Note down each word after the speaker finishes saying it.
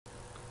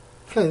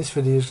Okay, this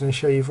video is going to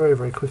show you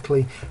very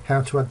quickly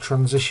how to add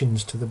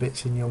transitions to the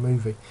bits in your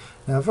movie.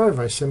 Now,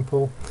 very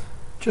simple.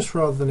 Just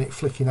rather than it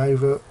flicking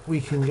over,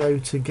 we can go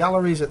to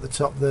galleries at the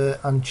top there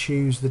and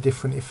choose the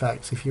different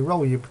effects. If you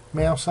roll your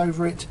mouse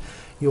over it,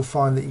 you'll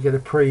find that you get a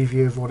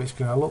preview of what it's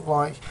going to look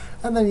like,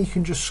 and then you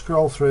can just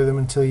scroll through them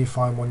until you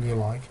find one you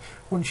like.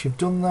 Once you've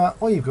done that,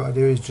 all you've got to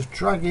do is just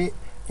drag it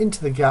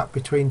into the gap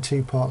between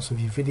two parts of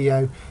your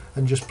video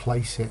and just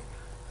place it,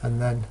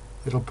 and then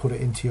it'll put it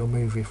into your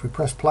movie. If we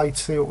press play to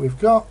see what we've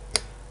got,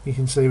 you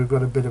can see we've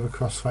got a bit of a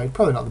crossfade.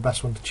 Probably not the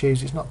best one to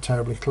choose, it's not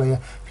terribly clear.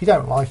 If you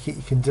don't like it,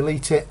 you can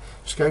delete it,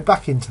 just go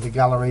back into the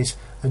galleries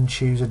and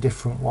choose a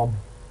different one.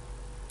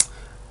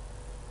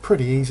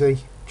 Pretty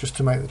easy, just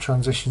to make the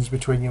transitions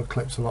between your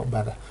clips a lot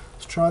better.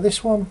 Let's try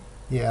this one.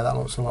 Yeah, that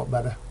looks a lot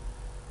better.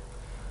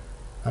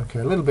 Okay,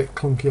 a little bit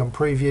clunky on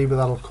preview, but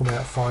that'll come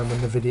out fine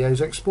when the video's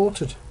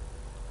exported.